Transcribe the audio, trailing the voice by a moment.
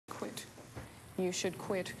You should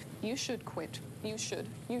quit. You should quit. You should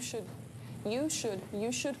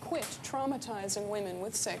quit traumatizing women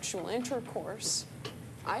with sexual intercourse.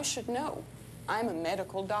 I should know. I'm a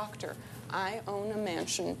medical doctor. I own a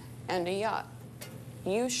mansion and a yacht.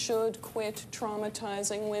 You should quit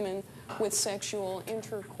traumatizing women with sexual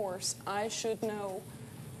intercourse. I should know.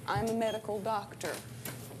 I'm a medical doctor.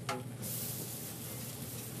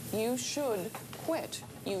 You should quit.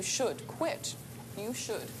 You should quit. You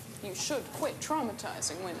should quit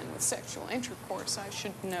traumatizing women with sexual intercourse. I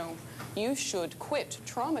should know. You should quit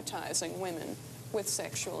traumatizing women with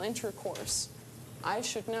sexual intercourse. I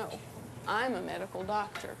should know. I'm a medical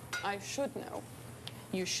doctor. I should know.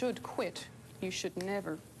 You should quit. You should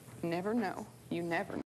never know. You never know.